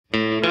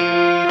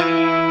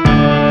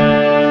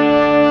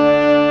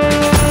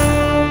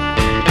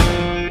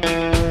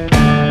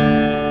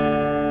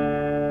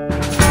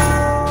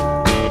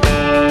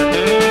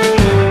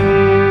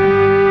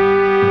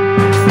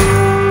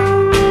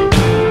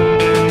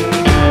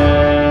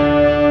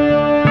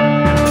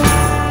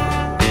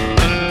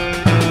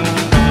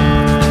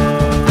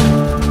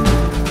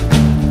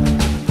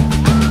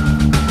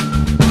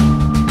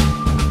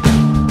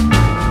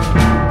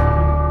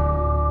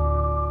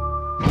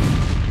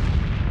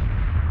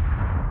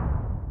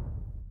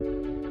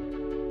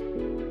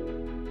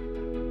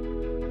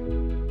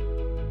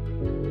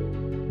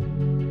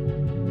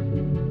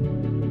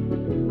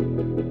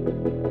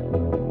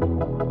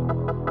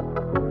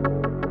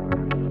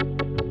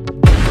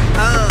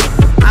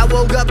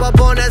woke up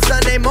on that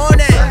Sunday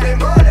morning.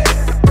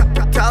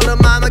 Told her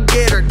mama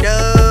get her,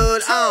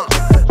 dude.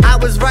 I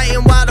was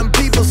writing while them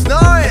people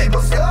snoring.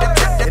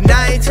 And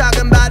I ain't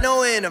talking about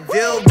no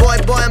interview. Boy,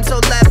 I'm so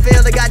left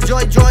field. I got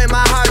joy in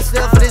my heart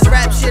still. For this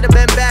rap shit, I've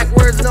been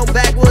backwards, no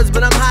backwoods,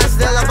 but I'm hot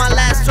still. On my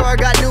last tour, I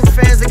got new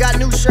fans, I got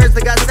new shirts,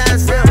 I got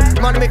stand still.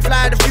 Money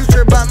McFly the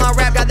future, but my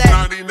rap got that.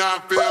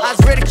 I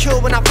was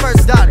ridiculed when I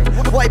first started.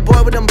 White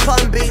boy with them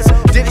pun beats.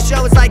 Did a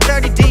show, it's like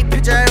 30 deep.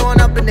 Picture everyone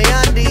up in the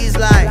undies,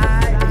 like,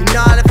 you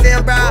know how to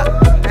feel, bro?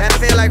 That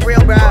feel like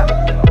real, bro.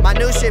 My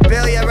new shit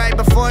bill ya right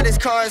before this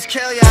chorus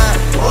kill ya.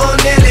 Oh,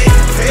 Nilly,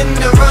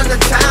 finna run the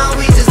town.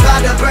 We just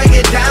bout to break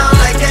it down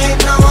like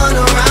ain't no one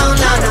around.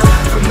 Now,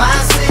 from my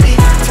city,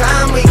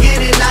 time we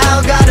get it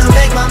loud. Gotta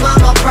make my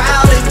mama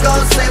proud and go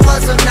say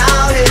what's up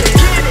now. Hit it.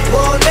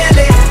 Oh,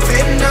 Nilly,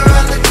 finna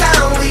run the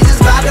town. We just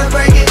bout to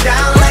break it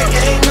down like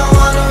ain't no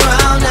one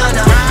around. Now,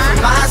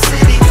 from my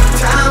city,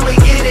 time we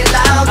get it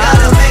loud.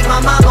 Gotta make my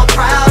mama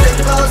proud and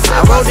go say what's up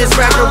now. I wrote this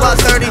record while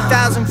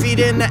 30,000 feet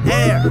in the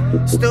air.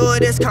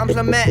 Stewardess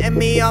complimenting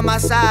me on my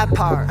side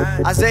part.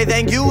 I say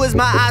thank you as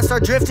my eyes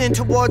start drifting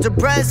towards her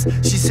breast.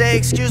 She say,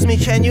 excuse me,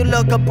 can you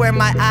look up where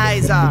my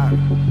eyes are?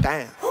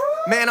 Damn.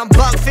 Man, I'm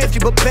 $150,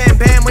 but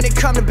bam, when it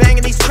come to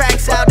banging these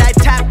tracks out. I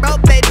tap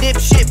rope, they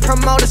dipshit,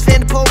 promoters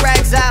finna pull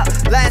rags out.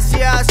 Last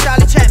year I was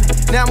Charlie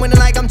Chapman, now I'm winning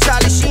like I'm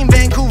Charlie Sheen.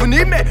 Vancouver,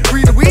 need me,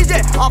 read the Weezy.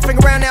 All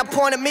finger around now,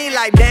 point at me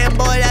like, damn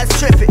boy, that's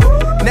trippin'.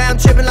 Now I'm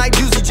trippin' like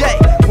Juicy J.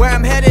 Where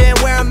I'm headed and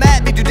where I'm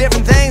at, we do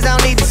different things, I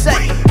don't need to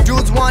say.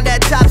 Dudes want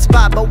that top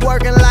spot, but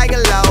working like a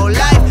low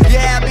life.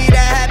 Yeah, I be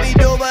that happy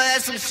dude, but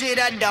that's some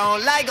shit I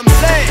don't like, I'm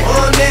saying.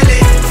 Oh,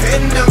 Nilly,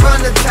 finna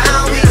run the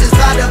town. We just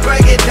bout to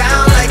break it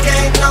down like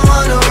ain't no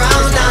one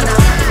around. Now,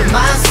 from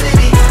my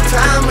city,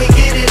 time we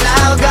get it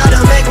loud.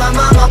 Gotta make my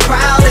mama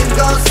proud and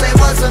go say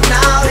what's up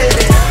now.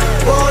 Hit it.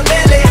 Oh,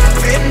 Nilly,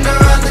 finna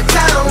run the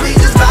town. We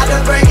just bout to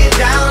break it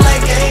down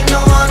like ain't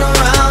no one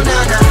around.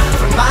 Now,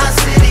 from my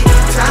city,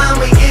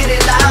 time we get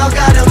it loud.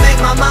 Gotta make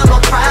my mama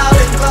proud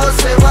and go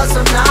say what's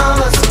up now.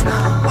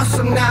 What's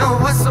up now?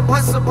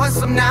 What's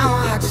up now?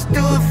 I just do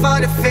it for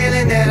the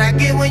feeling that I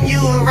get when you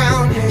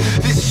around.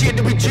 This shit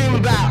that we dream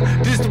about.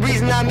 This the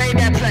reason I made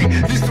that play.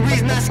 This the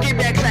reason I skipped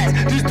that class.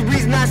 This the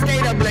reason I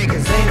stayed up late.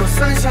 Cause ain't no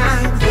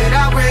sunshine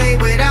without rain.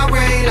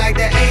 Like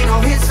there ain't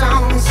no hit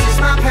song. It's just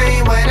my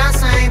pain when I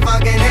sing.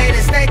 Fucking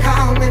haters, stay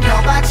calm and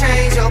hope I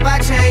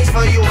change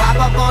for you. Hop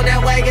up on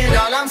that wagon.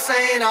 All I'm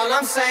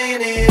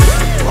saying is,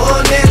 oh,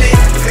 Nilly,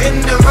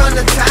 finna run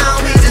the town.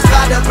 We just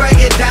bout to break it